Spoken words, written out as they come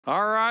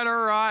All right, all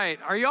right.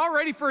 Are you all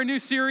ready for a new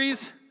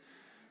series?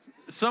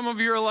 Some of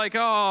you are like,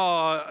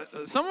 oh,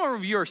 some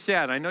of you are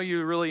sad. I know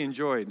you really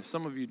enjoyed.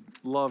 Some of you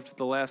loved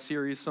the last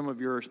series. Some of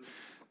you are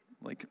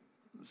like,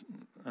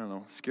 I don't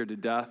know, scared to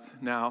death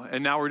now.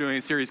 And now we're doing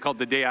a series called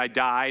The Day I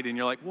Died, and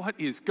you're like, what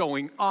is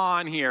going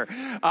on here?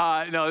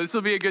 No, this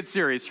will be a good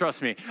series,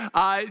 trust me.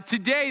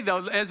 Today,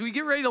 though, as we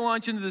get ready to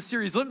launch into the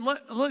series,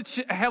 let's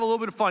have a little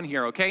bit of fun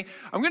here, okay?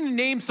 I'm going to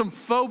name some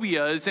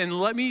phobias, and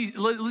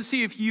let's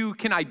see if you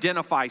can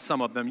identify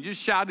some of them. You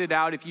just shout it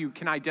out if you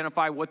can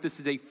identify what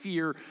this is a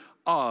fear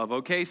of,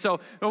 okay?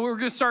 So we're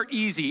going to start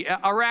easy.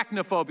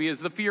 Arachnophobia is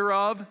the fear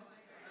of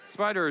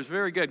spiders.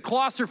 Very good.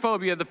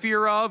 Claustrophobia, the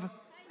fear of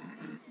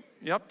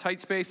yep, tight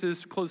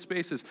spaces, closed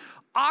spaces.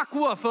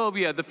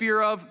 Aquaphobia, the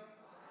fear of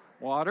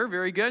water.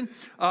 Very good.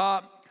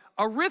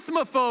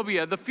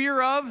 Arithmophobia, the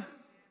fear of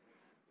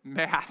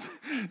math,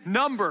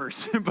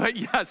 numbers. But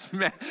yes,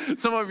 math.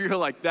 Some of you are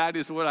like, that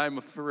is what I'm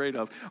afraid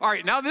of. All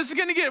right, now this is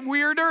going to get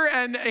weirder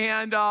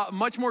and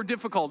much more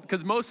difficult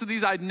because most of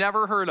these I'd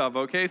never heard of,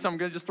 okay? So I'm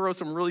going to just throw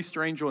some really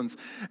strange ones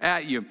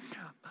at you.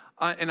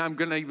 And I'm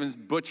going to even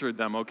butcher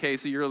them, okay?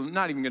 So you're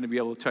not even going to be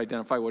able to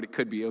identify what it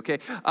could be, okay?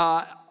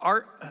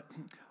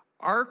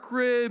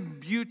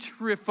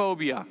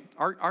 Archibutryphobia.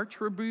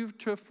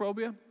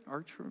 Archibutryphobia?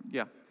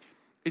 Yeah.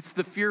 It's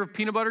the fear of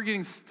peanut butter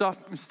getting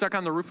stuck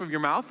on the roof of your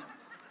mouth.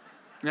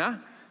 Yeah?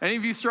 Any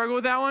of you struggle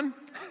with that one?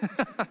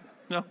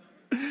 No.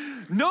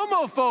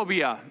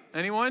 Nomophobia.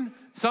 Anyone?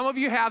 Some of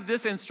you have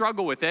this and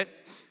struggle with it.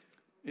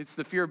 It's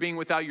the fear of being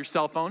without your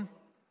cell phone.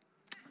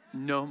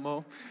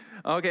 Nomo.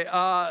 Okay.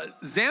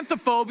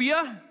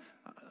 Xanthophobia.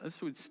 This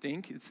would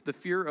stink. It's the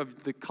fear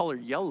of the color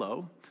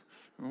yellow.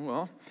 Oh,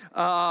 well.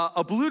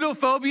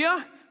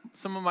 Ablutophobia.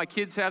 Some of my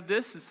kids have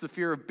this. It's the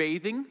fear of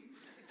bathing.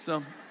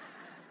 So,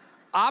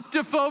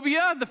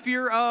 optophobia, the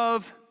fear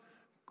of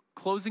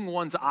closing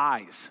one's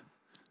eyes.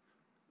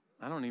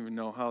 I don't even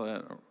know how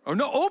that. Oh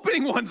no,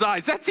 opening one's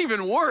eyes. That's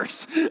even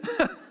worse.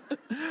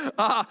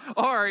 All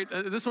right,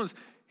 this one's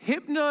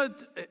hold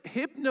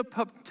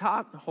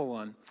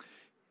on.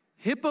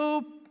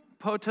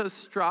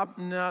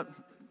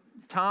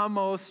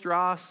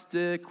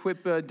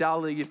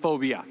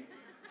 Hippopotostrapnotamostrastiquipedaliophobia.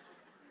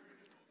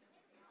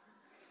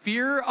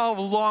 Fear of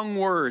long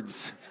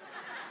words.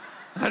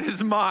 That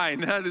is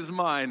mine. That is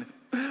mine.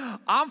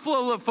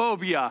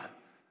 Omphalophobia.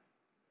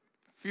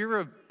 Fear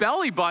of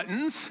belly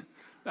buttons.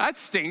 That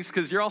stinks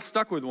because you're all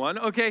stuck with one.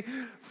 Okay.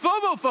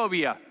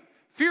 Phobophobia.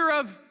 Fear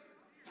of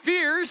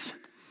fears.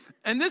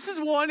 And this is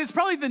one, it's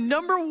probably the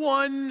number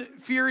one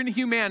fear in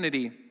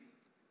humanity.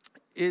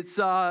 It's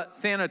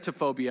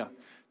thanatophobia.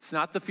 It's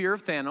not the fear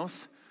of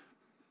Thanos.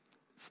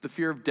 It's the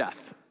fear of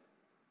death.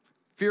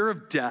 Fear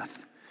of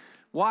death.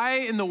 Why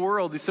in the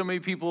world do so many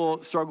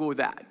people struggle with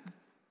that?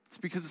 It's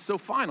because it's so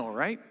final,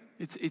 right?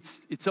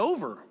 It's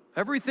over.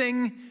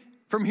 Everything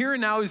from here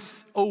and now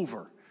is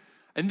over.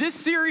 And this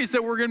series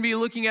that we're going to be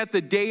looking at,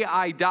 The Day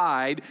I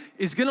Died,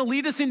 is going to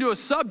lead us into a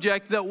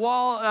subject that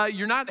while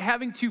you're not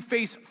having to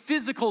face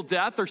physical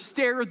death or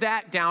stare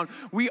that down,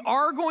 we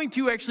are going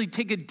to actually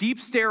take a deep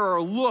stare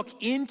or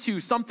look into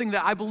something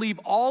that I believe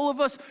all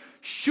of us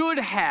should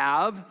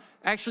have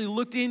actually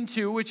looked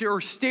into, or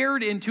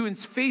stared into and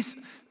face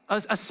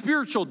a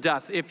spiritual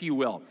death, if you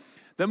will,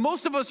 that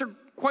most of us are,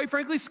 quite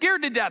frankly,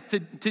 scared to death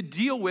to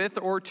deal with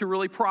or to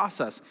really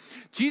process.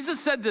 Jesus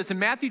said this in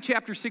Matthew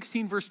chapter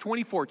 16, verse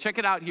 24. Check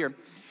it out here.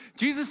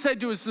 Jesus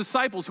said to his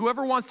disciples,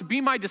 whoever wants to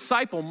be my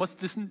disciple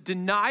must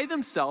deny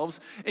themselves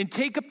and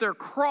take up their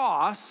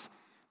cross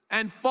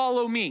and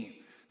follow me.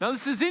 Now,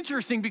 this is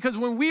interesting because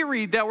when we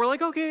read that, we're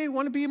like, okay, I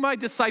want to be my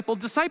disciple.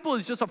 Disciple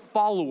is just a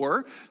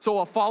follower. So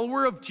a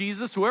follower of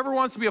Jesus, whoever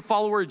wants to be a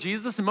follower of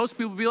Jesus, and most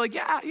people will be like,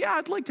 yeah,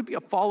 I'd like to be a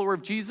follower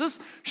of Jesus.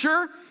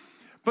 Sure.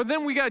 But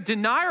then we got to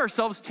deny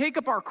ourselves, take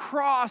up our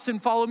cross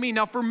and follow me.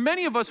 Now, for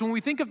many of us, when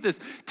we think of this,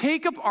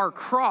 take up our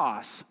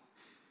cross,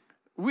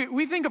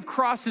 we think of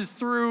crosses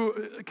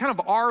through kind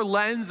of our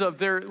lens of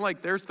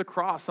there's the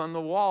cross on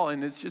the wall.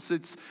 And it's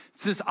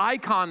this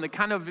icon that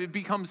kind of it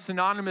becomes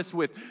synonymous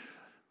with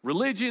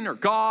religion or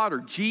God or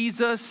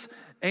Jesus.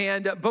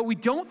 But we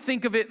don't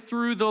think of it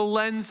through the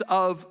lens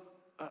of,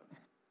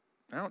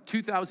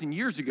 2,000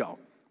 years ago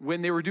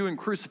when they were doing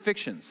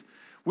crucifixions.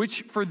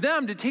 Which for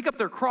them to take up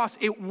their cross,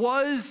 it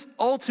was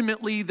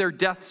ultimately their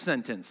death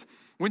sentence.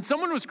 When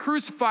someone was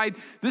crucified,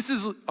 this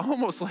is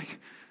almost like,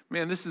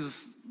 man,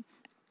 it's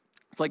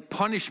like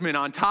punishment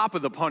on top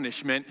of the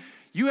punishment.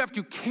 You have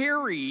to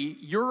carry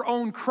your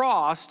own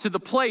cross to the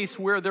place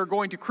where they're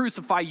going to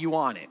crucify you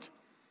on it.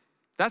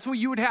 That's what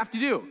you would have to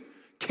do.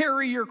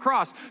 Carry your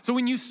cross. So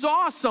when you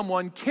saw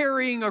someone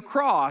carrying a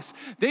cross,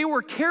 they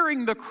were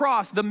carrying the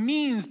cross, the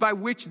means by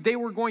which they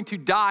were going to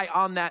die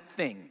on that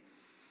thing.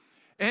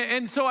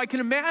 And so I can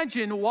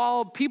imagine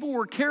while people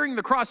were carrying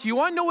the cross, you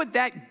want to know what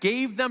that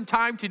gave them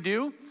time to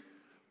do?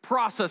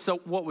 Process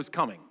what was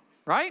coming,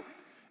 right?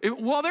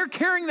 While they're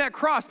carrying that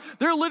cross,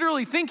 they're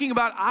literally thinking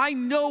about, I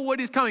know what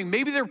is coming.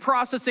 Maybe they're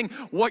processing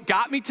what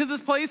got me to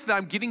this place, that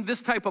I'm getting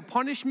this type of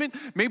punishment.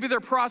 Maybe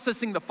they're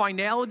processing the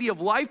finality of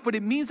life, but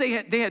it means they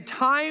had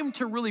time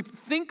to really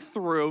think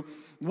through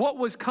what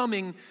was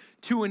coming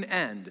to an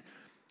end.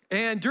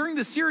 And during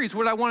the series,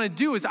 what I want to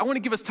do is I want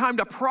to give us time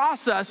to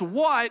process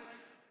what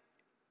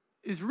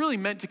is really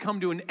meant to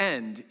come to an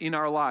end in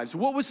our lives.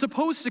 What was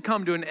supposed to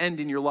come to an end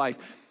in your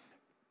life?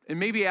 And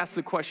maybe ask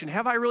the question,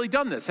 have I really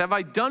done this? Have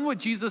I done what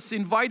Jesus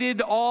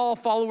invited all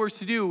followers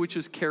to do, which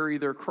is carry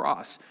their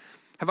cross?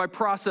 Have I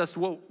processed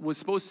what was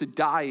supposed to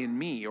die in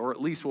me, or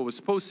at least what was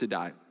supposed to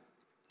die?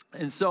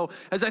 And so,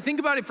 as I think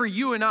about it for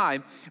you and I,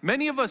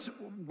 many of us,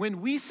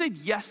 when we said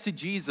yes to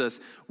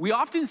Jesus, we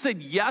often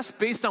said yes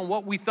based on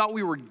what we thought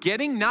we were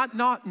getting,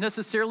 not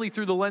necessarily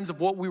through the lens of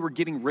what we were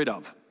getting rid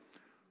of,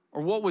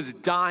 or what was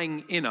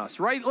dying in us,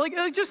 right? Like,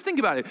 just think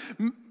about it.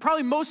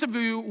 Probably most of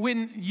you,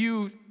 when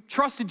you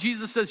trusted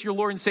Jesus as your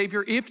Lord and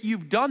Savior, if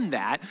you've done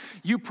that,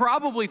 you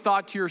probably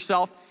thought to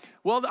yourself,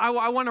 well,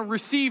 I want to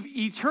receive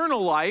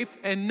eternal life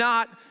and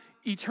not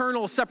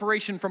eternal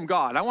separation from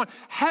God. I want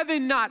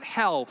heaven, not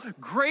hell.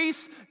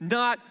 Grace,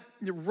 not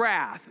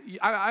wrath.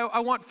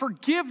 I want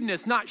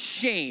forgiveness, not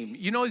shame.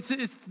 You know, it's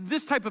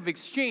this type of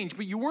exchange,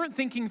 but you weren't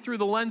thinking through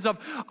the lens of,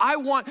 I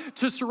want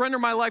to surrender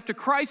my life to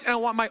Christ and I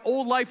want my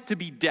old life to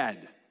be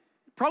dead.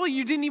 Probably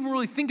you didn't even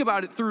really think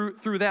about it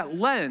through that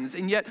lens,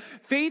 and yet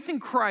faith in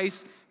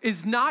Christ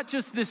is not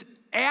just this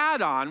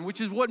add-on,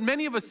 which is what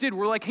many of us did.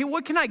 We're like, hey,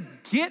 what can I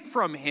get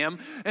from him?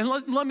 And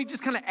let me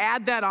just kind of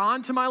add that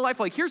on to my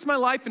life. Like, here's my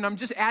life, and I'm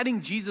just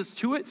adding Jesus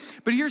to it.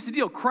 But here's the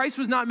deal. Christ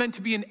was not meant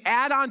to be an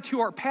add-on to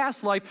our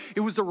past life.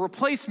 It was a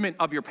replacement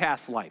of your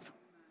past life.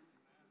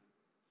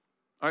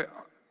 Are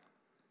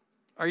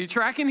you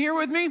tracking here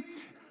with me?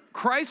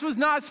 Christ was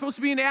not supposed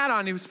to be an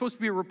add-on. He was supposed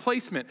to be a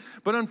replacement.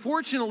 But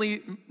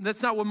unfortunately,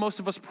 that's not what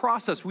most of us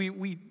process.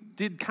 We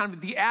did kind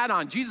of the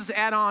add-on. Jesus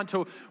add on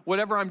to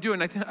whatever I'm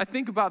doing. I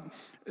think about,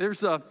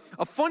 there's a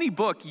funny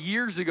book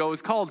years ago. It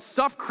was called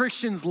Stuff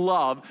Christians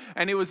Love.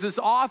 And it was this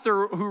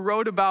author who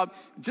wrote about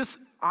just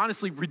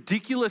honestly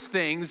ridiculous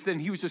things. Then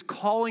he was just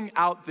calling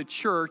out the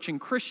church and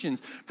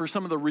Christians for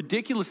some of the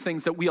ridiculous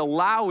things that we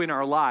allow in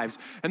our lives.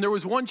 And there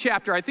was one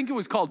chapter, I think it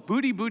was called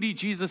Booty Booty,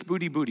 Jesus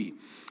Booty Booty.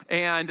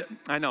 And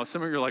I know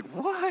some of you are like,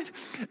 what?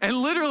 And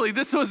literally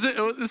this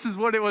is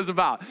what it was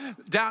about.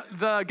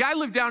 The guy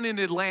lived down in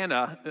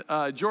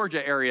Atlanta,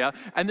 Georgia area,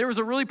 and there was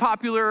a really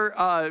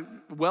popular,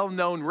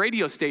 well-known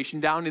radio station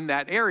down in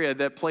that area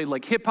that played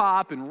like hip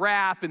hop and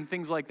rap and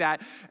things like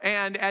that.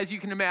 And as you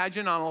can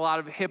imagine, on a lot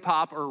of hip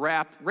hop or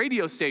rap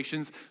radio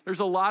stations, there's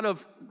a lot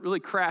of really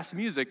crass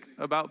music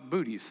about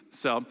booties.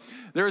 So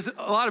there's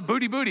a lot of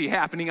booty booty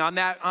happening on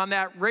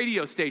that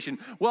radio station.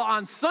 Well,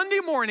 on Sunday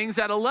mornings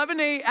at 11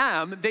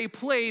 a.m., they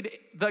played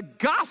the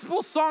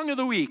gospel song of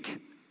the week.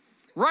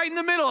 Right in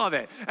the middle of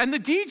it. And the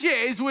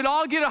DJs would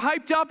all get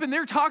hyped up and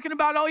they're talking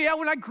about, oh yeah,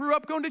 when I grew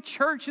up going to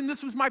church and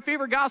this was my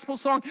favorite gospel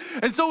song.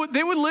 And so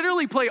they would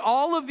literally play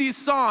all of these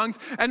songs,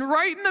 and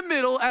right in the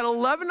middle at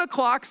 11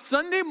 o'clock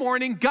Sunday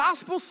morning,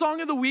 gospel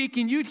song of the week,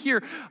 and you'd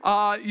hear,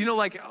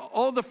 like,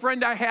 oh, the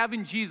friend I have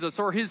in Jesus,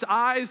 or his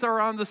eyes are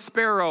on the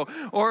sparrow,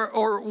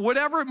 or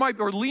whatever it might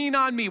be, or lean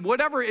on me,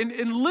 whatever.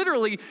 And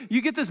literally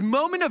you get this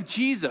moment of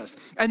Jesus.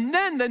 And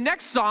then the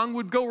next song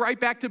would go right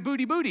back to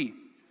booty booty.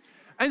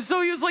 And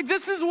so he was like,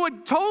 this is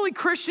what totally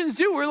Christians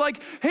do. We're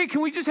like, hey, can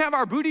we just have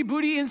our booty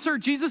booty,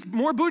 insert Jesus,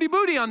 more booty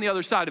booty on the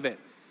other side of it?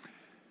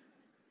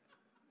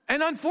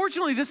 And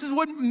unfortunately, this is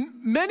what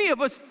many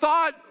of us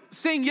thought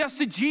saying yes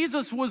to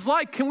Jesus was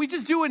like. Can we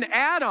just do an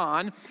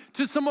add-on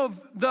to some of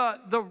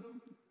the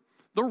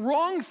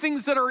wrong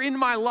things that are in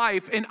my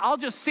life, and I'll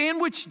just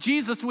sandwich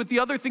Jesus with the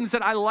other things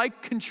that I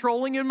like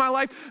controlling in my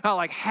life, I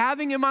like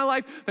having in my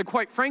life, that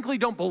quite frankly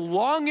don't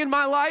belong in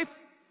my life?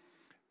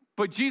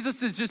 But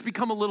Jesus has just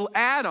become a little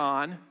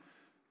add-on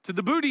to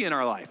the booty in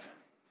our life.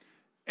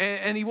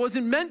 And he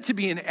wasn't meant to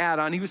be an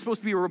add-on. He was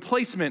supposed to be a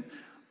replacement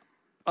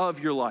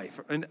of your life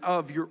and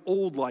of your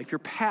old life, your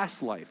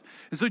past life.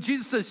 And so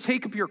Jesus says,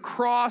 take up your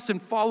cross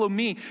and follow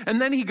me. And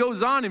then he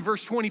goes on in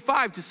verse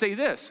 25 to say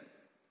this.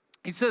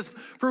 He says,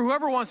 for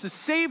whoever wants to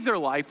save their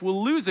life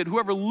will lose it.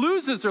 Whoever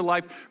loses their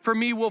life for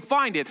me will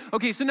find it.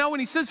 Okay, so now when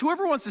he says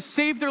whoever wants to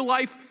save their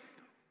life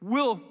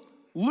will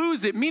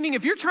lose it, meaning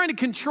if you're trying to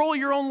control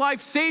your own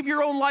life, save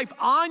your own life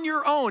on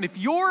your own, if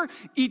your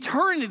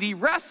eternity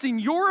rests in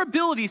your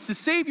abilities to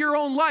save your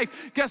own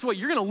life, guess what?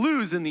 You're going to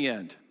lose in the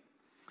end.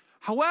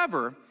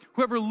 However,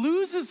 whoever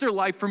loses their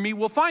life for me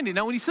will find it.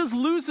 Now, when he says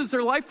loses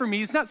their life for me,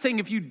 he's not saying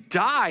if you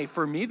die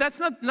for me. That's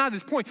not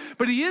his point.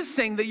 But he is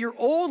saying that your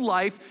old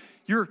life,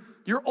 your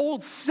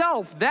old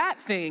self,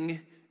 that thing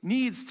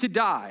needs to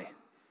die.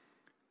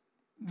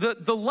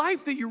 The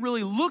life that you're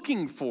really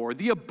looking for,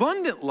 the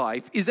abundant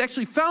life, is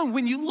actually found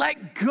when you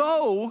let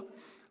go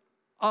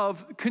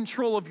of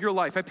control of your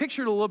life. I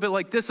pictured it a little bit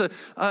like this.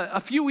 A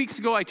few weeks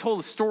ago, I told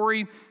a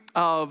story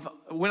of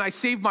when I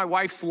saved my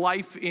wife's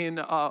life in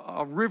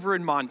a river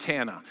in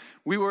Montana.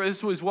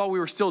 This was while we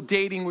were still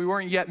dating. We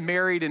weren't yet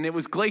married, and it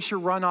was glacier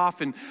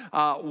runoff and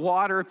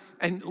water.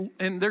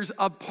 And there's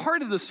a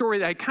part of the story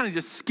that I kind of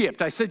just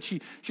skipped. I said she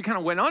kind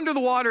of went under the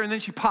water, and then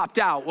she popped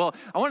out. Well,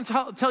 I want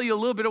to tell you a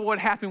little bit of what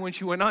happened when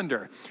she went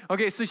under.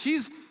 Okay, so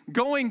she's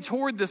going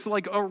toward this,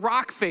 like a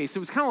rock face. It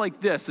was kind of like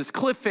this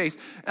cliff face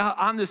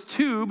on this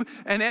tube.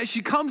 And as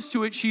she comes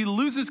to it, she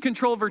loses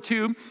control of her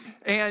tube,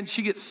 and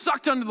she gets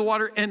sucked under the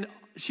water, and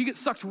she gets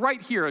sucked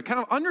right here, kind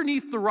of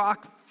underneath the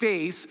rock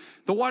face.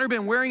 The water had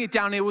been wearing it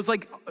down. It was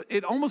like,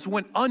 it almost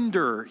went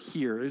under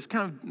here. It was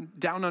kind of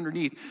down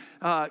underneath,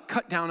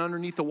 cut down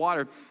underneath the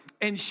water.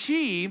 And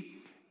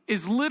she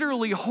is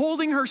literally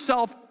holding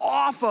herself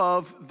off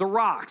of the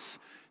rocks.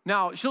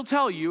 Now, she'll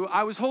tell you,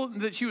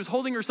 that she was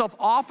holding herself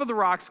off of the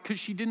rocks because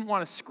she didn't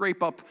want to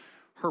scrape up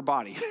her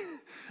body.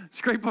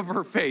 Scrape up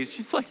her face.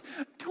 She's like,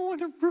 I don't want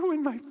to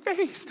ruin my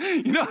face.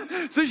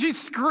 So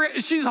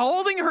she's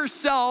holding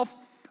herself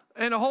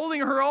and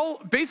holding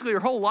basically her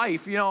whole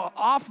life,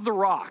 off the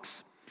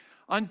rocks,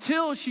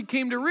 until she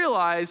came to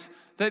realize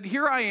that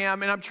here I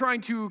am, and I'm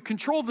trying to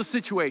control the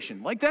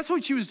situation. Like, that's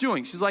what she was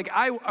doing. She's like,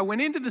 I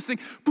went into this thing,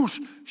 boosh.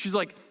 She's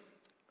like,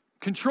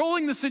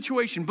 controlling the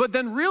situation, but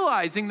then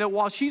realizing that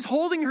while she's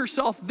holding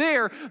herself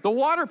there, the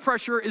water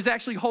pressure is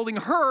actually holding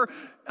her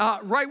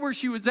right where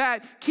she was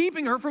at,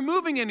 keeping her from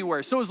moving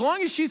anywhere. So as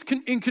long as she's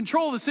in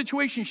control of the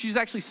situation, she's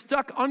actually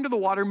stuck under the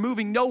water,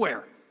 moving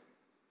nowhere.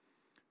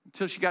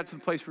 Until she got to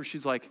the place where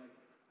she's like,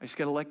 I just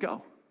got to let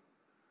go.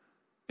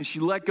 And she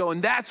let go, and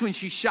that's when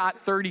she shot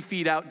 30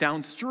 feet out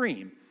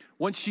downstream.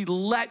 Once she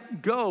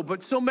let go.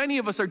 But so many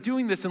of us are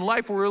doing this in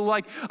life where we're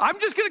like, I'm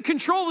just going to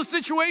control the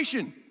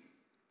situation.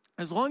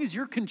 As long as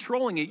you're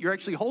controlling it, you're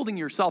actually holding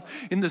yourself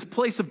in this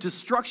place of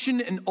destruction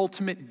and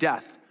ultimate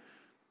death.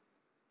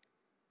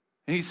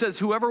 And he says,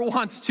 whoever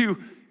wants to,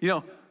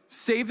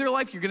 save their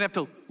life, you're going to have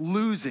to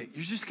lose it.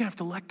 You're just going to have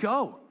to let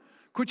go.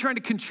 Quit trying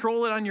to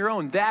control it on your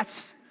own.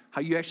 That's how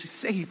you actually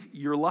save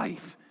your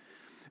life.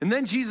 And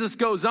then Jesus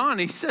goes on,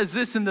 he says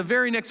this in the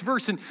very next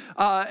verse, and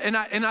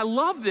I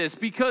love this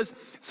because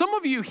some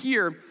of you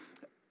here,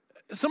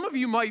 some of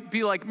you might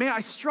be like, man,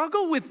 I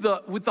struggle with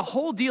the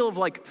whole deal of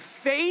like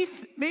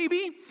faith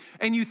maybe,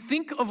 and you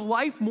think of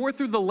life more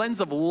through the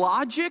lens of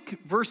logic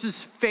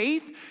versus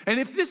faith. And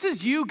if this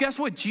is you, guess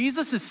what?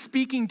 Jesus is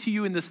speaking to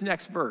you in this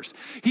next verse.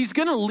 He's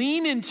gonna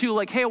lean into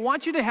like, hey, I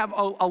want you to have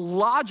a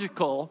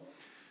logical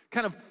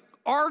kind of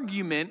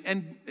argument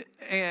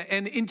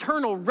and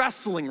internal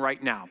wrestling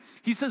right now.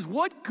 He says,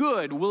 what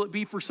good will it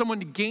be for someone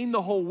to gain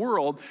the whole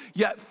world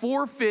yet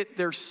forfeit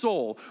their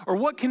soul? Or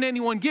what can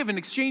anyone give in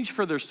exchange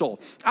for their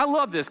soul? I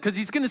love this because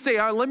he's going to say,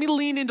 all right, let me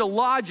lean into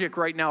logic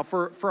right now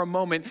for a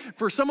moment.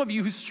 For some of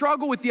you who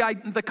struggle with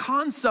the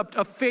concept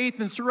of faith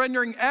and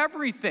surrendering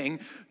everything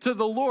to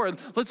the Lord,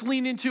 let's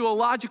lean into a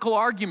logical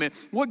argument.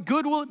 What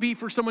good will it be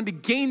for someone to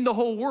gain the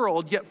whole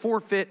world yet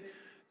forfeit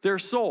their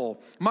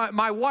soul?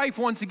 My wife,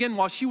 once again,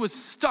 while she was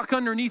stuck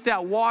underneath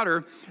that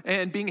water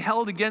and being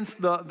held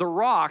against the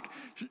rock,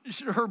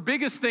 her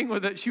biggest thing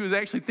that she was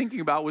actually thinking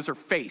about was her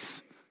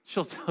face.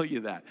 She'll tell you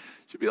that.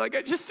 She'll be like,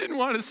 I just didn't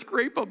want to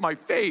scrape up my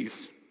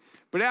face.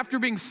 But after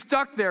being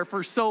stuck there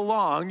for so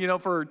long,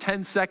 for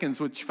 10 seconds,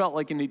 which felt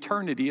like an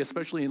eternity,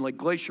 especially in like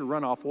glacier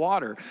runoff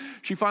water,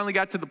 she finally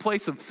got to the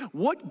place of,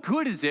 what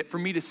good is it for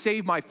me to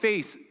save my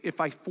face if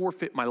I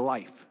forfeit my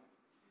life?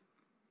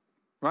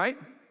 Right?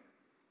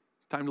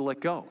 Time to let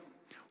go.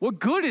 What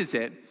good is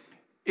it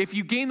if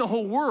you gain the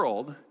whole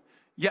world,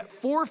 yet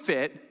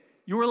forfeit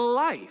your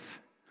life?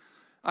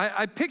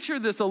 I picture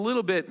this a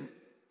little bit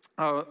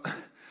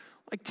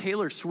like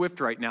Taylor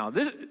Swift right now.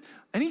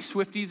 Any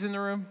Swifties in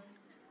the room?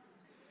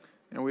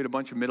 We had a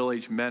bunch of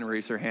middle-aged men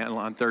raise their hand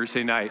on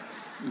Thursday night.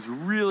 It was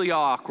really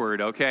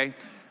awkward, okay?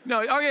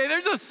 No, okay,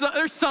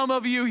 there's some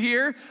of you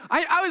here.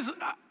 I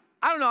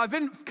don't know, I've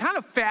been kind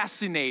of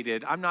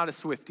fascinated. I'm not a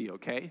Swiftie,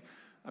 okay?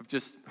 I've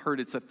just heard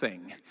it's a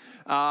thing.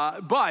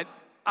 But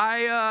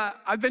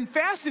I've been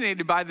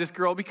fascinated by this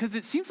girl because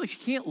it seems like she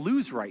can't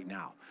lose right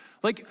now.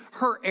 Like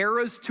her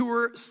Eras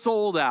tour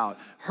sold out.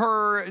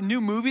 Her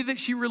new movie that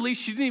she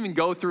released, she didn't even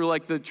go through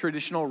like the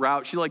traditional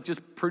route. She like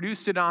just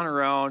produced it on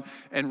her own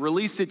and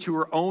released it to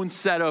her own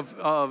set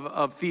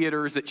of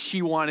theaters that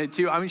she wanted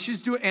to. I mean,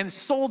 she's doing, and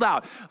sold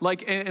out,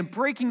 like, and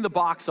breaking the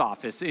box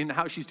office in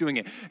how she's doing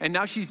it. And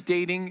now she's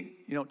dating,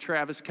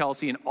 Travis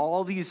Kelce, and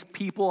all these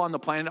people on the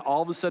planet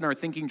all of a sudden are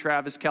thinking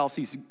Travis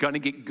Kelce's gonna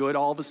get good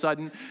all of a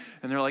sudden.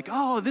 And they're like,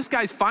 oh, this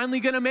guy's finally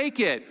gonna make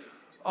it.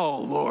 Oh,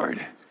 Lord.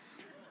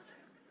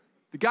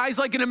 The guy's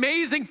like an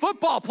amazing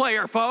football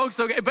player, folks.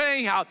 Okay, but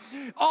anyhow,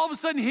 all of a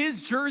sudden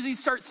his jerseys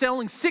start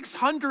selling.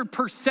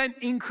 600%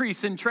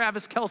 increase in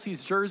Travis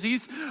Kelce's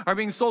jerseys are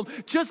being sold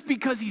just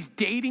because he's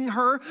dating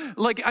her.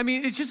 Like, I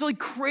mean, it's just like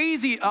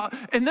crazy.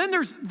 And then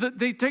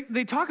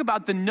they talk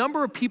about the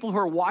number of people who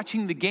are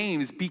watching the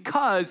games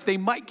because they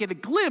might get a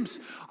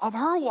glimpse of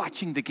her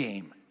watching the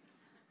game.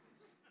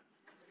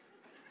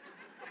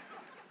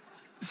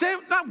 Is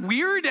that not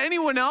weird to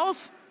anyone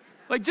else?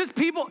 Like just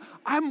people,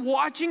 I'm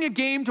watching a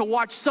game to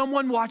watch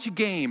someone watch a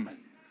game.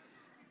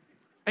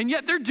 And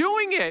yet they're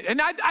doing it.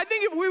 And I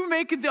think if we were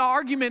making the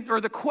argument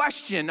or the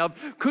question of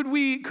could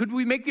we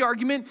make the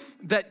argument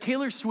that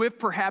Taylor Swift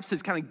perhaps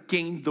has kind of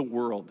gained the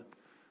world?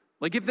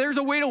 Like if there's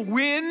a way to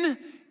win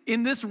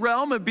in this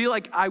realm and be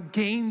like, I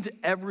gained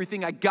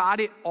everything, I got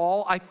it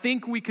all, I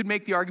think we could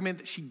make the argument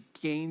that she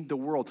gained the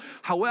world.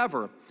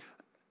 However,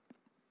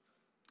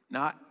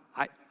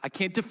 I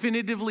can't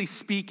definitively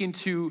speak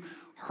into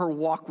her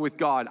walk with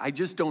God. I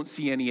just don't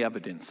see any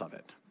evidence of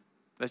it.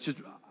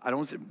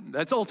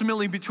 That's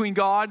ultimately between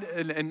God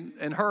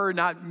and her,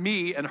 not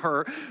me and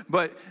her.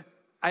 But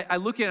I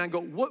look at it and I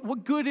go,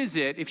 what good is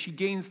it if she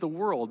gains the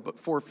world but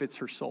forfeits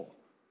her soul?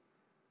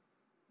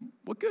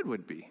 What good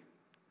would it be?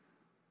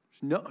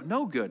 There's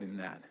no good in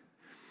that.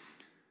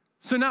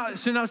 So now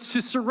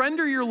to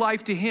surrender your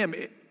life to him,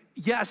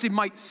 yes, it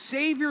might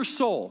save your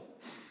soul.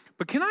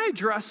 But can I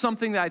address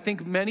something that I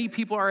think many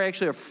people are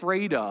actually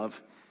afraid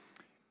of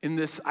in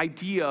this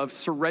idea of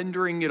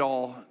surrendering it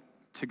all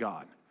to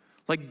God?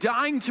 Like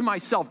dying to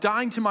myself,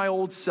 dying to my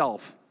old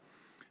self,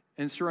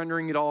 and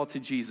surrendering it all to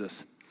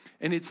Jesus.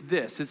 And it's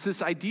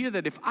this idea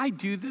that if I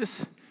do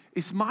this,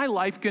 is my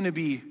life going to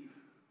be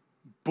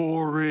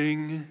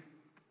boring?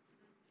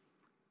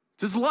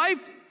 Does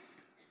life,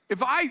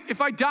 if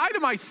I die to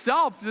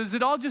myself, does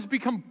it all just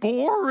become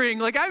boring?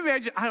 Like I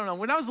imagine, I don't know,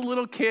 when I was a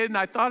little kid and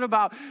I thought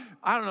about,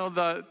 I don't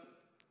know,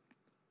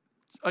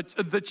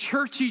 the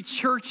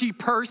churchy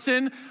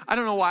person. I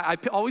don't know why. I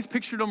always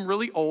pictured them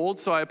really old,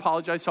 so I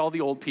apologize to all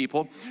the old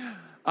people.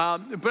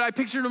 But I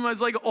pictured them as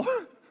like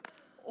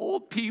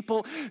old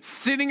people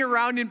sitting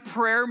around in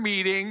prayer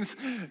meetings,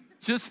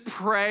 just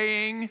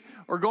praying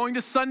or going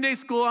to Sunday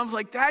school. I was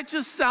like, that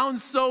just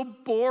sounds so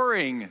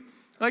boring.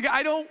 Like,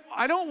 I don't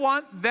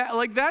want that.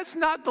 Like, that's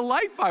not the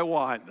life I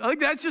want. Like,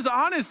 that's just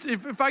honest,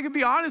 if I could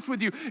be honest with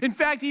you. In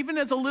fact, even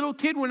as a little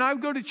kid, when I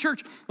would go to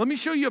church, let me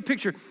show you a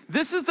picture.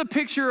 This is the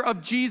picture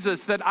of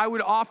Jesus that I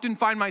would often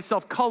find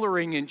myself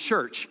coloring in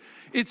church.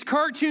 It's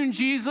cartoon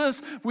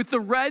Jesus with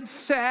the red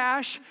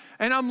sash,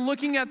 and I'm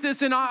looking at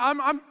this, and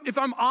if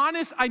I'm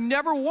honest, I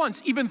never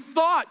once even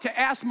thought to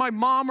ask my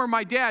mom or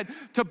my dad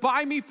to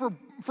buy me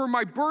for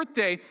my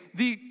birthday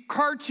the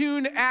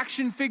cartoon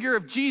action figure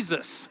of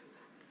Jesus,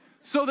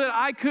 so that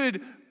I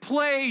could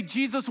play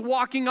Jesus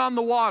walking on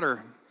the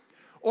water,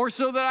 or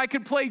so that I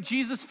could play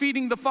Jesus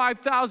feeding the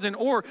 5,000,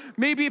 or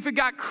maybe if it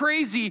got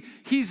crazy,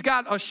 he's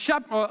got a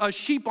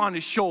sheep on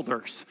his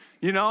shoulders,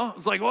 you know?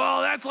 It's like,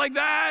 well,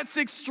 that's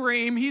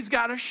extreme. He's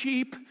got a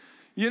sheep,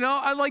 you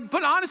know?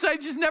 But honestly,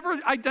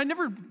 I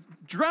never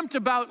dreamt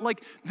about,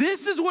 like,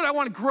 this is what I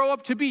want to grow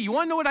up to be. You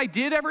want to know what I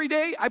did every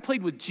day? I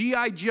played with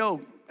G.I. Joe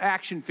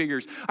action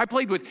figures. I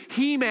played with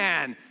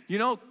He-Man, you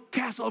know,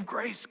 Castle of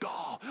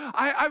Grayskull.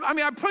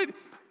 I played,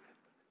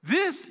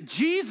 this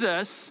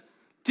Jesus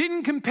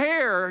didn't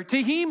compare to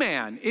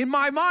He-Man in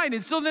my mind.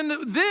 And so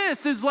then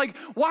this is like,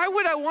 why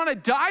would I want to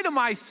die to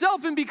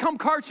myself and become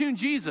cartoon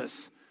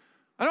Jesus?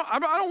 I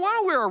don't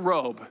want to wear a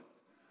robe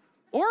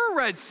or a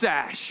red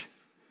sash.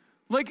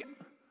 Like,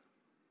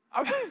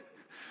 I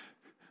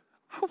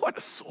want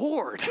a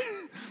sword.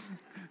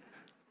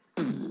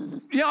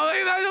 You know,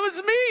 that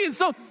was me. And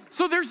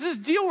so there's this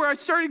deal where I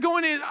started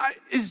going,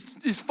 is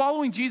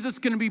following Jesus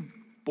going to be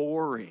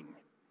boring?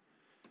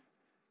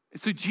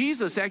 So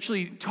Jesus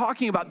actually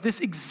talking about this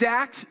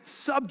exact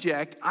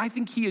subject, I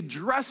think he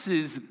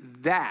addresses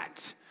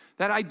that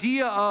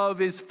idea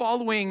of, is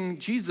following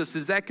Jesus,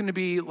 is that going to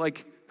be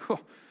like,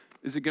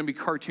 is it going to be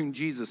cartoon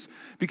Jesus?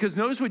 Because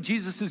notice what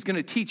Jesus is going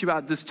to teach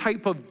about this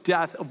type of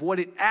death, of what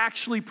it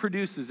actually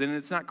produces, and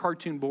it's not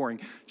cartoon boring.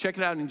 Check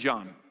it out in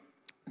John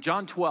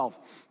 12,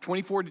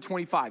 24 to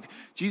 25.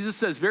 Jesus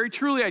says, very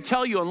truly I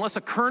tell you, unless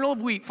a kernel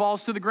of wheat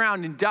falls to the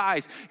ground and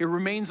dies, it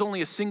remains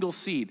only a single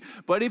seed.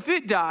 But if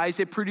it dies,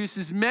 it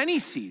produces many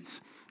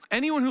seeds.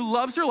 Anyone who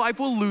loves their life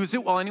will lose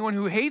it, while anyone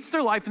who hates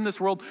their life in this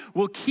world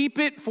will keep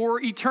it for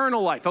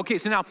eternal life. Okay,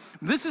 so now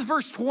this is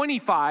verse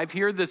 25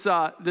 here, this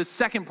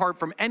second part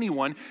from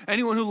anyone.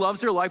 Anyone who loves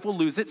their life will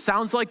lose it.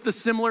 Sounds like the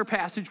similar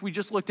passage we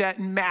just looked at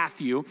in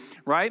Matthew,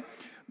 right?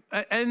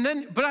 And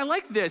then, but I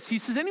like this. He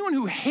says, anyone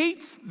who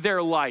hates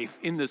their life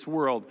in this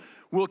world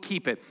will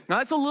keep it. Now,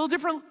 that's a little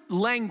different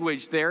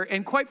language there,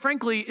 and quite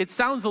frankly, it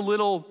sounds a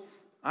little,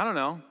 I don't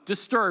know,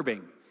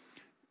 disturbing.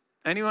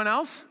 Anyone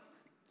else?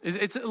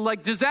 It's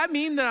like, does that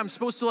mean that I'm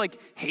supposed to, like,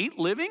 hate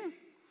living?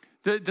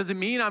 Does it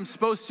mean I'm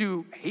supposed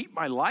to hate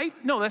my life?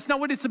 No, that's not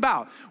what it's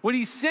about. What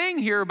he's saying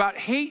here about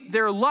hate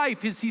their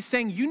life is he's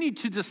saying you need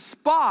to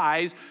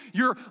despise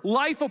your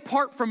life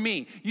apart from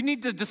me. You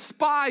need to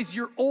despise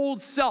your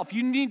old self.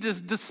 You need to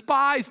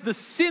despise the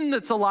sin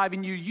that's alive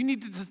in you. You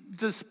need to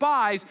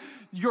despise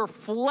your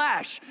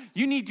flesh.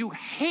 You need to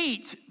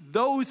hate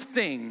those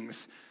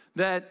things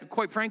that,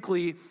 quite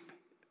frankly,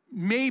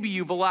 maybe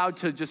you've allowed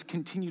to just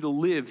continue to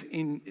live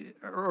in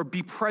or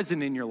be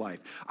present in your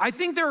life. I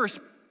think there are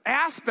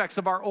aspects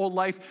of our old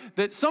life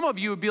that some of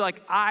you would be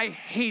like, I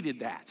hated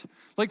that.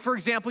 Like, for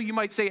example, you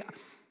might say,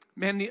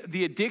 man,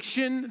 the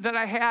addiction that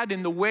I had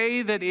and the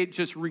way that it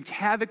just wreaked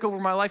havoc over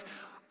my life,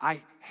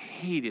 I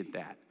hated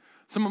that.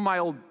 Some of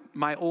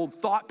my old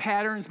thought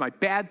patterns, my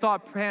bad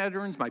thought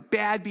patterns, my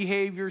bad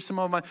behavior,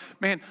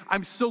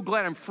 I'm so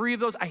glad I'm free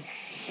of those. I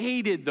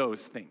hated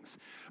those things.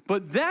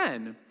 But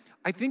then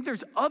I think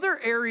there's other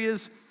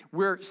areas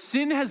where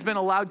sin has been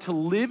allowed to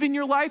live in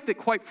your life that,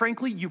 quite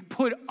frankly, you've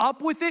put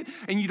up with it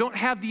and you don't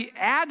have the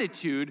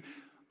attitude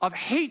of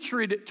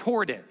hatred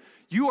toward it.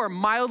 You are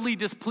mildly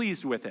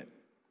displeased with it.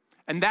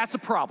 And that's a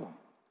problem.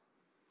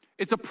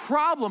 It's a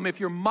problem if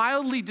you're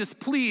mildly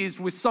displeased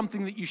with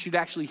something that you should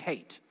actually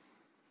hate.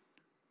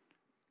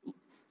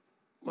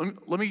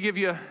 Let me give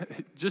you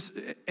just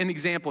an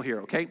example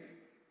here, okay?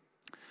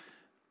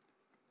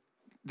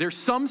 There's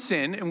some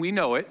sin, and we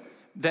know it,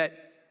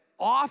 that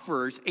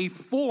offers a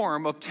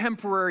form of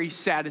temporary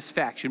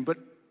satisfaction, but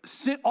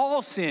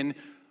all sin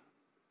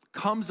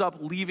comes up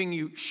leaving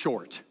you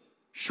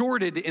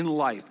shorted in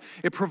life.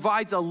 It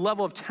provides a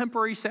level of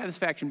temporary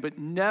satisfaction, but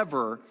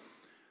never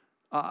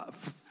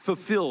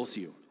fulfills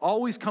you.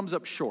 Always comes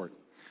up short.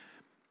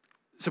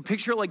 So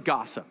picture it like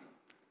gossip.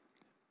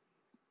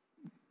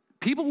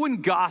 People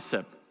wouldn't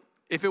gossip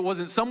if it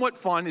wasn't somewhat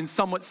fun and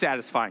somewhat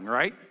satisfying,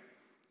 right?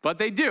 But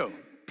they do.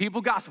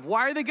 People gossip.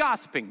 Why are they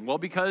gossiping? Well,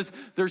 because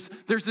there's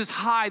this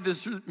high,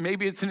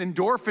 maybe it's an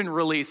endorphin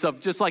release of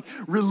just like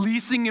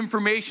releasing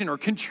information or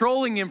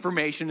controlling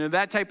information and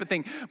that type of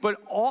thing. But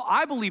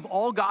I believe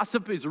all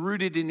gossip is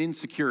rooted in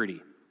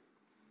insecurity.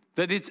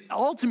 That it's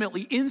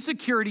ultimately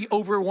insecurity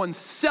over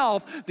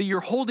oneself that you're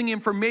holding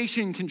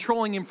information,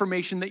 controlling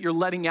information that you're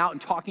letting out and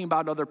talking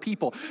about other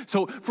people.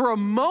 So for a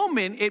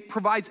moment, it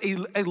provides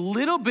a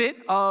little bit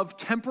of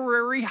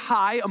temporary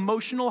high,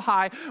 emotional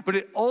high, but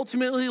it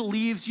ultimately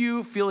leaves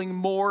you feeling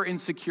more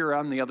insecure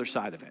on the other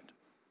side of it.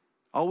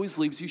 Always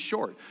leaves you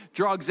short.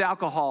 Drugs,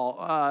 alcohol,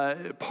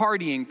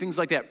 partying, things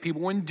like that.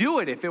 People wouldn't do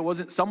it if it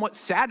wasn't somewhat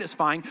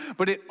satisfying,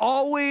 but it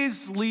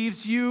always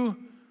leaves you,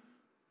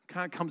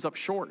 kind of comes up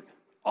short.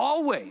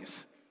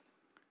 Always.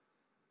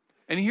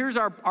 And here's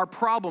our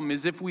problem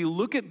is if we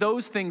look at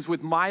those things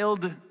with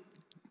mild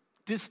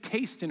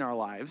distaste in our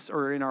lives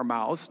or in our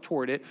mouths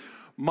toward it,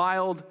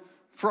 mild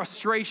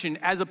frustration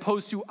as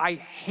opposed to I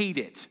hate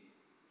it.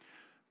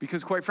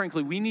 Because quite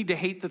frankly, we need to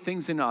hate the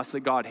things in us that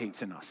God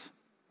hates in us.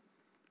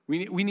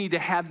 We need to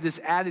have this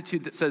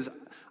attitude that says,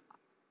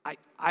 I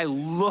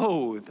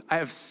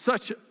have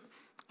such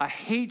a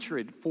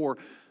hatred for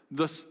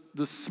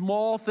the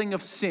small thing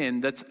of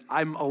sin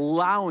I'm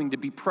allowing to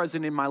be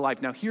present in my life.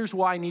 Now, here's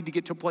why I need to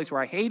get to a place where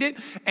I hate it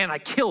and I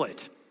kill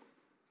it.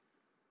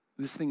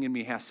 This thing in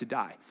me has to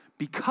die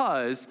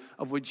because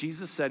of what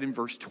Jesus said in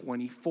verse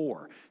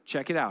 24.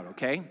 Check it out,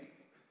 okay?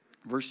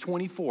 Verse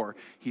 24,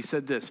 he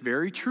said this,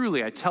 very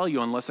truly, I tell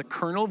you, unless a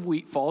kernel of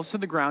wheat falls to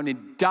the ground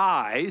and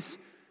dies,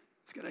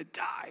 it's going to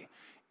die.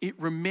 It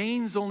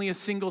remains only a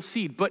single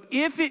seed. But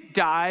if it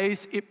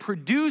dies, it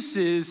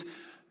produces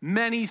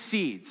many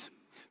seeds.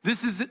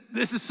 This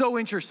is so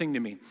interesting to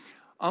me.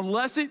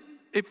 Unless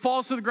it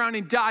falls to the ground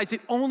and dies,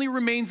 it only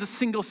remains a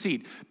single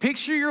seed.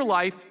 Picture your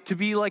life to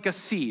be like a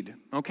seed,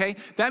 okay?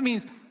 That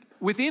means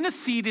within a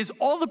seed is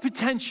all the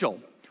potential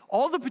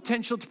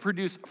to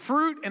produce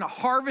fruit and a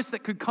harvest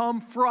that could come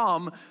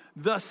from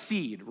the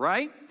seed,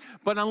 right?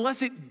 But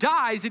unless it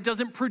dies, it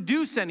doesn't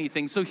produce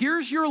anything. So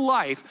here's your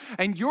life,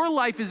 and your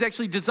life is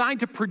actually designed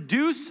to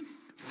produce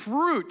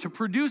fruit, to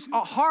produce a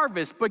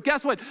harvest. But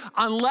guess what?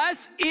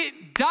 Unless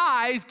it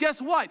dies,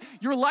 guess what?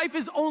 Your life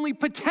is only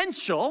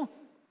potential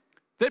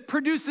that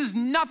produces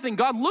nothing.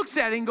 God looks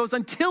at it and goes,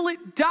 until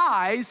it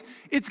dies,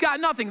 it's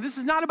got nothing. This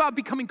is not about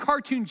becoming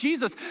cartoon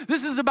Jesus.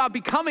 This is about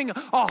becoming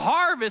a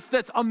harvest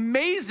that's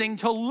amazing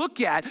to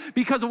look at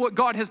because of what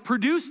God has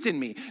produced in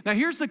me. Now,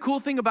 here's the cool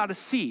thing about a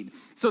seed.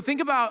 So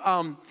think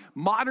about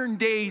modern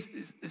day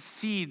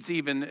seeds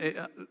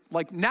even.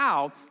 Like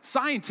now,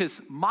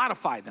 scientists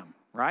modify them,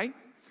 right?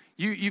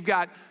 You've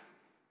got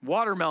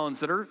watermelons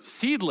that are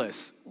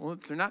seedless. Well,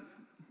 they're not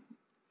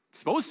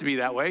supposed to be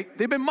that way.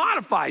 They've been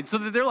modified so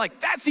that they're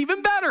like, that's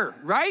even better,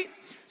 right?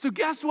 So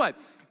guess what?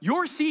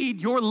 Your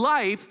seed, your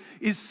life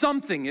is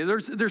something.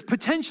 There's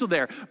potential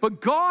there. But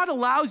God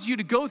allows you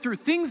to go through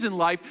things in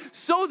life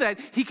so that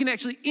he can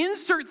actually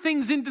insert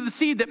things into the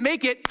seed that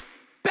make it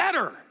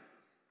better.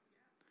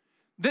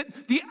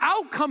 That the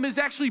outcome is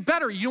actually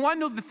better. You want to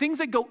know the things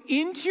that go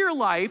into your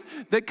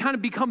life that kind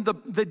of become the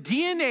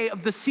DNA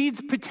of the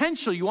seed's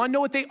potential. You want to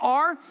know what they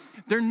are?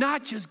 They're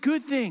not just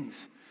good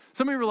things.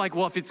 Some of you are like,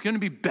 well, if it's going to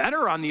be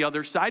better on the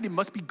other side, it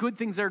must be good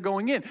things that are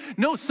going in.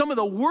 No, some of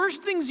the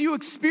worst things you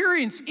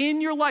experience in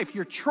your life,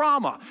 your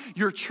trauma,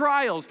 your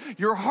trials,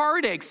 your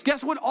heartaches,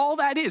 guess what all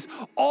that is?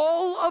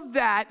 All of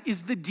that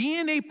is the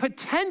DNA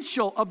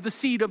potential of the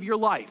seed of your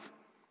life.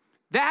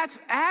 That's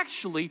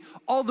actually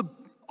all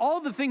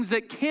the things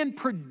that can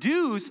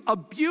produce a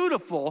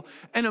beautiful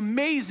and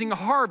amazing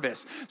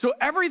harvest. So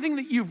everything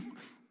that you've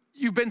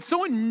been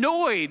so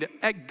annoyed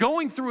at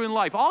going through in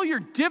life, all your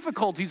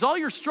difficulties, all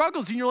your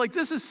struggles, and you're like,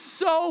 this is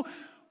so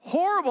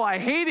horrible, I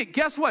hate it.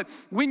 Guess what?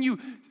 When you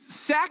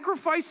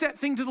sacrifice that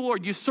thing to the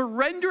Lord, you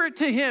surrender it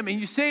to him, and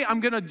you say, I'm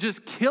going to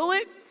just kill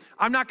it.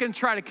 I'm not going to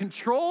try to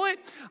control it.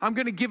 I'm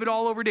going to give it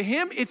all over to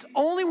him. It's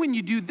only when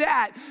you do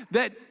that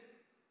that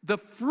the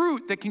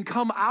fruit that can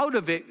come out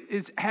of it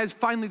has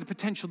finally the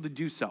potential to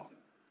do so.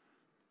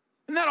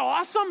 Isn't that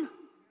awesome?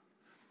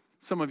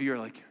 Some of you are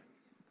like,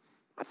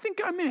 I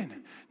think I'm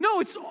in. No,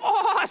 it's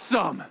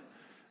awesome.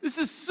 This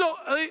is so,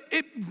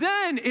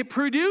 then it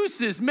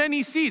produces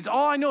many seeds.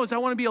 All I know is I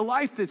want to be a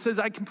life that says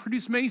I can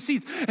produce many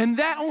seeds. And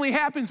that only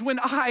happens when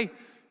I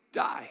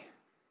die.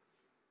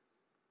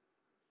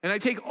 And I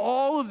take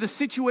all of the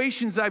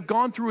situations I've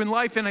gone through in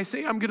life and I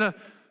say, I'm going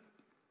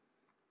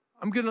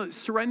to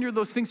surrender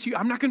those things to you.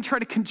 I'm not going to try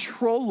to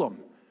control them.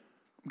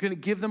 I'm going to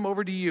give them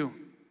over to you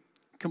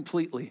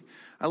completely.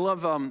 I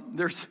love,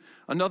 there's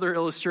another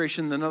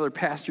illustration that another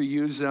pastor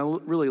used, and I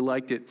really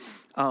liked it.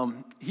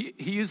 He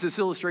used this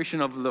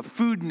illustration of the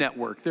Food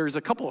Network. There's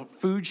a couple of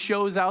food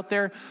shows out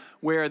there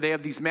where they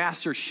have these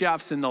master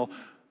chefs, and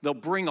they'll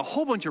bring a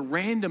whole bunch of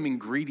random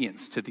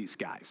ingredients to these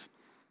guys.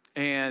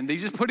 And they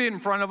just put it in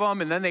front of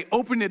them, and then they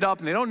open it up,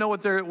 and they don't know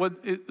what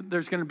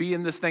there's going to be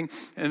in this thing,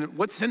 and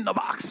what's in the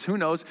box, who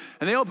knows?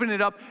 And they open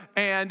it up,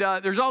 and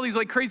there's all these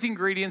like crazy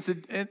ingredients,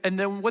 and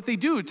then what they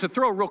do to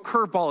throw a real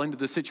curveball into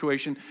the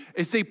situation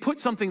is they put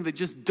something that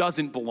just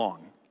doesn't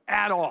belong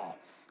at all.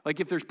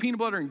 Like if there's peanut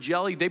butter and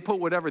jelly, they put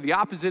whatever the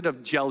opposite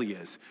of jelly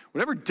is.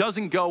 Whatever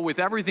doesn't go with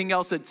everything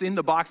else that's in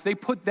the box, they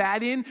put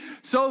that in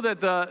so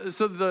that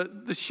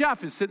the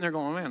chef is sitting there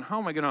going, man, how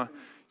am I going to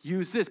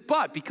use this?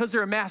 But because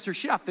they're a master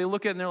chef, they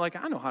look at it and they're like,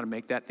 I know how to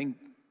make that thing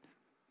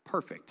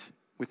perfect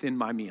within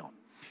my meal.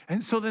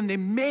 And so then they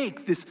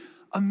make this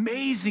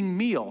amazing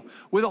meal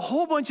with a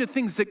whole bunch of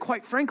things that,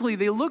 quite frankly,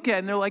 they look at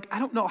and they're like, I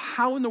don't know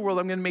how in the world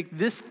I'm going to make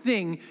this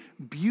thing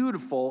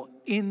beautiful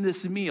in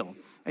this meal.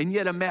 And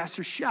yet a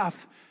master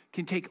chef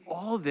can take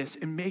all of this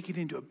and make it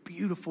into a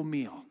beautiful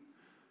meal.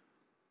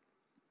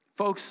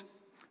 Folks,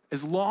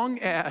 as long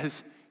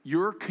as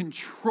you're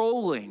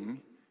controlling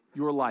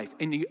your life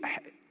and you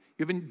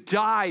haven't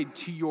died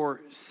to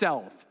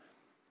yourself,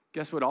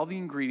 guess what? All the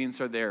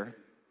ingredients are there,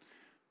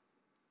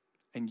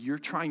 and you're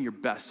trying your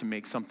best to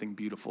make something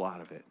beautiful out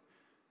of it.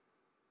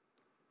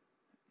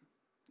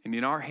 And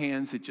in our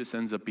hands, it just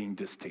ends up being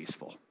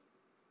distasteful.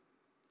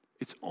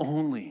 It's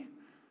only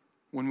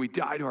when we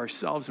die to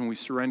ourselves and we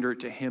surrender it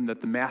to him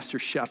that the master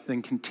chef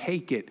then can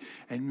take it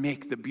and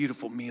make the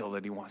beautiful meal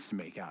that he wants to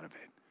make out of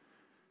it.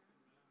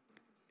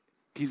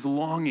 He's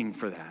longing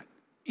for that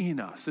in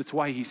us. That's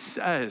why he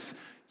says,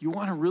 you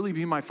want to really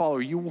be my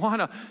follower. You want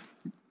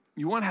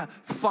to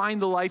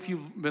find the life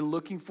you've been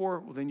looking for?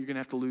 Well, then you're going to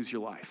have to lose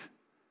your life.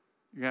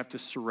 You're going to have to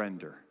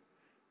surrender.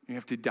 You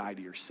have to die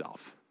to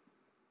yourself.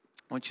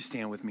 Why don't you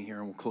stand with me here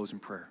and we'll close in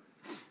prayer.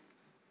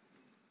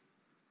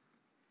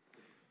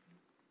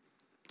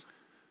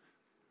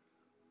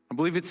 I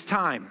believe it's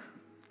time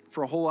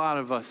for a whole lot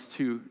of us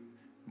to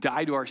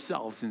die to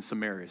ourselves in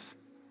some areas.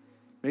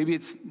 Maybe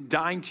it's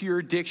dying to your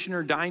addiction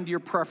or dying to your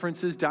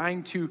preferences,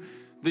 dying to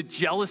the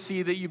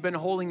jealousy that you've been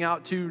holding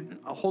on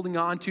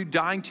to,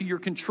 dying to your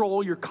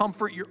control, your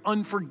comfort, your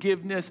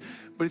unforgiveness.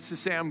 But it's to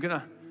say, I'm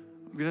gonna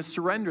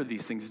surrender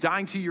these things,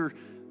 dying to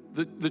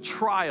the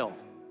trial.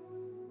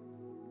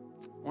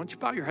 Why don't you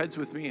bow your heads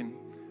with me, and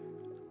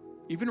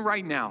even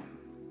right now,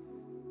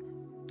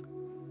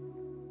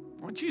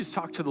 why don't you just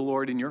talk to the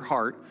Lord in your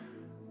heart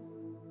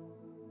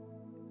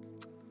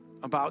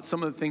about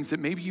some of the things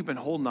that maybe you've been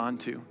holding on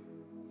to.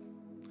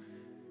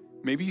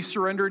 Maybe you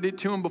surrendered it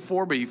to him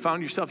before, but you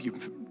found yourself,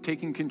 you've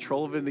taken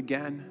control of it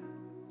again,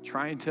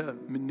 trying to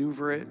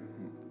maneuver it,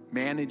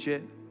 manage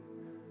it.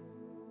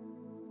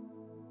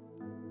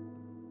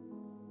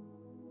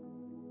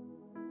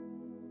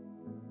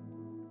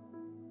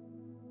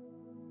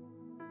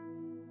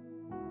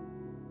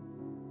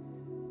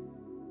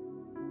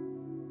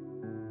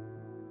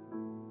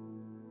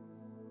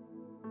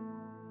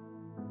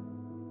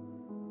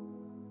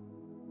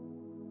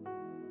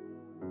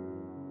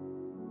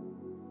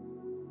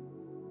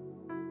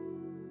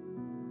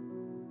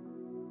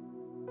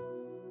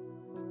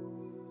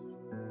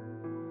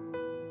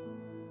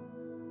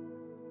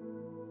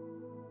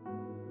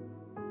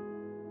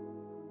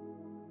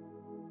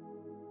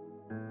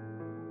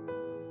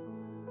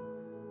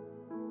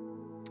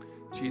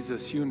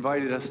 Jesus, you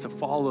invited us to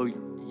follow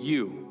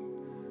you.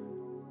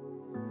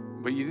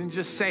 But you didn't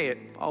just say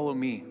it, follow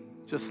me,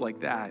 just like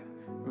that.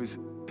 It was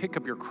pick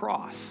up your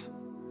cross.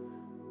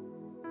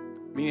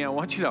 Meaning I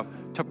want you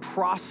to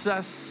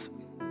process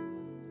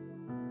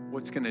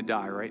what's going to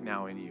die right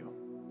now in you.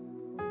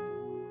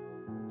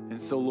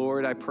 And so,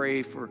 Lord, I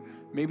pray for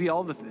maybe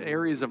all the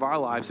areas of our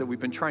lives that we've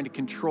been trying to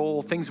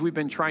control, things we've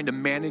been trying to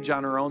manage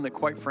on our own that,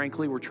 quite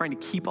frankly, we're trying to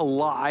keep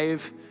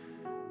alive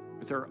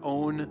with our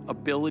own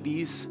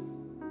abilities.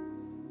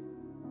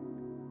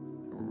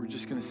 We're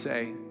just going to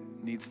say,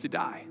 needs to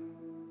die.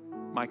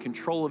 My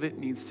control of it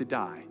needs to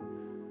die.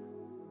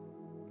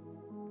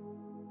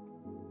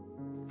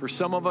 For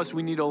some of us,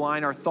 we need to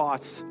align our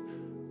thoughts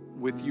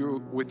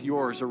with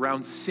yours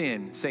around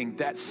sin, saying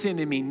that sin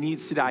in me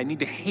needs to die. I need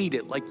to hate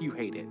it like you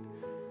hate it.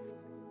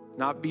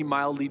 Not be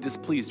mildly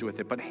displeased with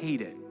it, but hate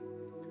it.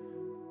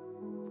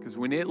 Because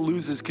when it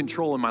loses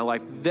control in my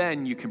life,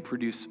 then you can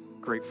produce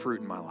great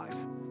fruit in my life.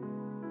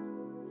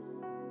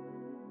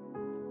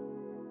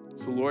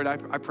 So Lord, I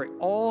pray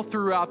all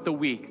throughout the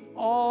week,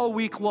 all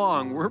week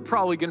long, we're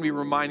probably going to be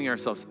reminding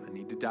ourselves, I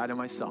need to die to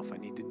myself. I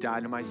need to die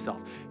to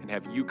myself and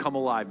have you come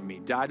alive in me.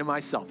 Die to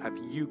myself, have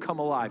you come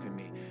alive in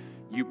me.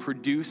 You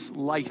produce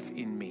life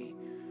in me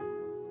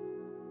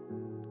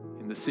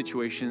in the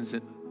situations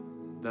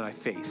that I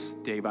face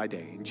day by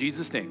day. In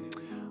Jesus' name,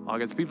 all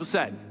God's people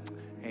said,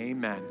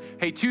 amen.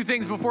 Hey, 2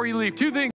 things before you leave. 2 things.